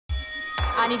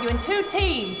I need you in 2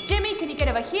 teams. Jimmy, can you get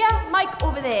over here? Mike,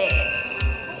 over there.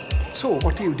 So,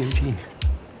 what do you do, Jean?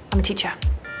 I'm a teacher.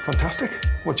 Fantastic.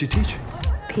 What do you teach?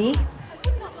 P.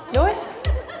 Lois,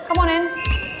 come on in.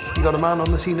 You got a man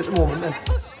on the scene at the moment, then?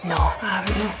 No, I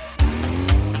haven't,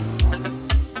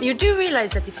 no. You do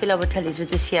realise that they fill our tellies with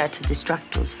this here to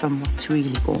distract us from what's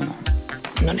really going on?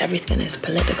 Not everything is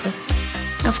political.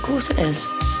 Of course it is.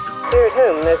 Here at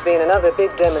home, there's been another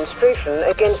big demonstration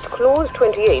against Clause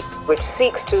 28, which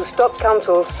seeks to stop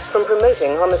councils from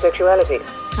promoting homosexuality.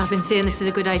 I've been saying this is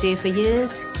a good idea for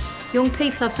years. Young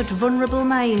people have such vulnerable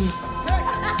minds.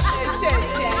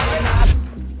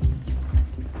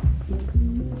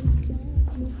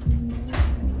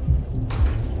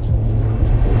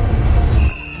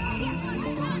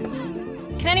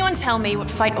 Can anyone tell me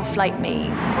what fight or flight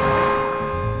means?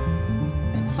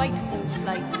 Fight or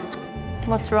flight.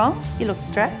 What's wrong? You look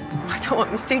stressed. I don't want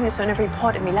my students on every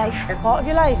part of my life. Every part of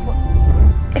your life?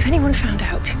 If anyone found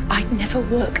out, I'd never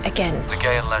work again. The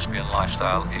gay and lesbian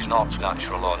lifestyle is not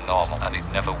natural or normal, and it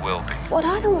never will be. What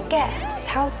I don't get is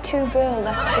how 2 girls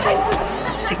actually...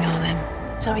 Just ignore them.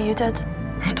 Is that what you did?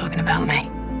 I'm not talking about me.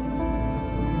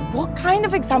 What kind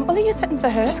of example are you setting for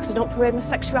her? Just because I don't parade my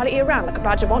sexuality around like a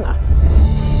badge of honour.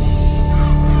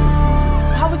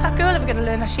 How is that girl ever going to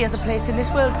learn that she has a place in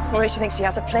this world? Or she thinks she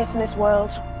has a place in this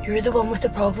world. You're the one with the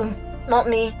problem, not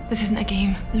me. This isn't a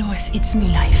game, Lois. It's me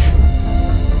life.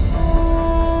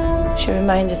 She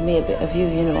reminded me a bit of you,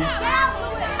 you know.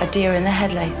 A deer in the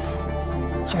headlights.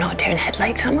 I'm not a deer in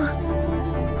headlights, am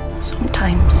I?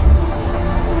 Sometimes.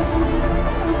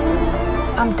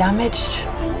 I'm damaged.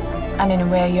 And in a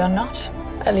way you're not.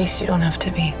 At least you don't have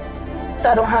to be. If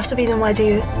I don't have to be, then why do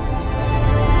you?